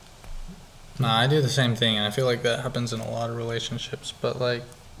 No, I do the same thing, and I feel like that happens in a lot of relationships. But like,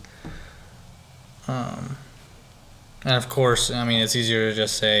 and of course, I mean, it's easier to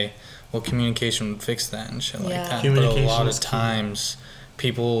just say, well, communication would fix that and shit like that. But a lot of times,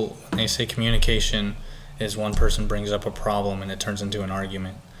 people, when they say communication, is one person brings up a problem and it turns into an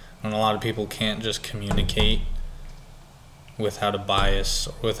argument. And a lot of people can't just communicate without a bias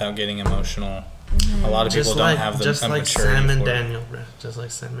or without getting emotional. A lot of people don't have the just like Sam and Daniel, bro. Just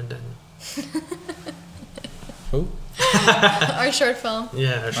like Sam and Daniel. Who? Our short film.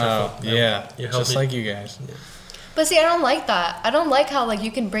 Yeah, our short film. Yeah. Just like you guys. Yeah. But see, I don't like that. I don't like how like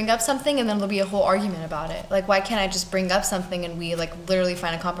you can bring up something and then there'll be a whole argument about it. Like, why can't I just bring up something and we like literally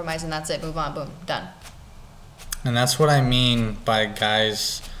find a compromise and that's it, move on, boom, done. And that's what I mean by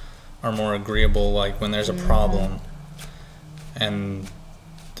guys are more agreeable, like when there's a problem and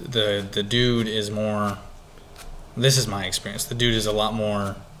the dude is more, this is my experience, the dude is a lot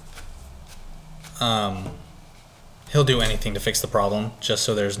more, he'll do anything to fix the problem just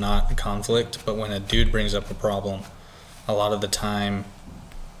so there's not a conflict. But when a dude brings up a problem, a lot of the time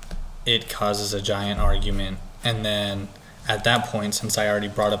it causes a giant argument, and then at that point, since I already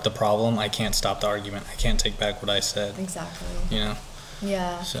brought up the problem, I can't stop the argument. I can't take back what I said. Exactly. You know?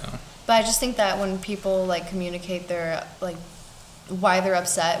 Yeah. So. But I just think that when people like communicate their like why they're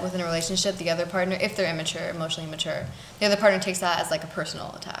upset within a relationship, the other partner, if they're immature, emotionally immature, the other partner takes that as like a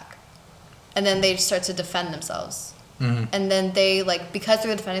personal attack, and then they start to defend themselves. And then they like, because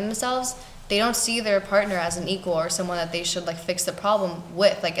they're defending themselves, they don't see their partner as an equal or someone that they should like fix the problem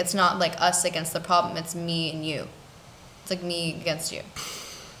with. Like, it's not like us against the problem, it's me and you. It's like me against you.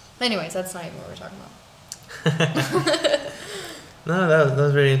 Anyways, that's not even what we're talking about. No, that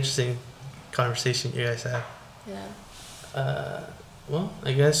was a very interesting conversation you guys had. Yeah. Well,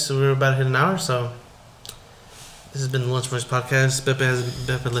 I guess we're about to hit an hour, so this has been the Lunch Boys podcast.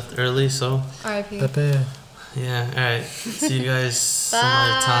 Pepe left early, so R.I.P. Pepe. Yeah, alright. See you guys some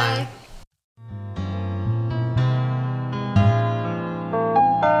other time.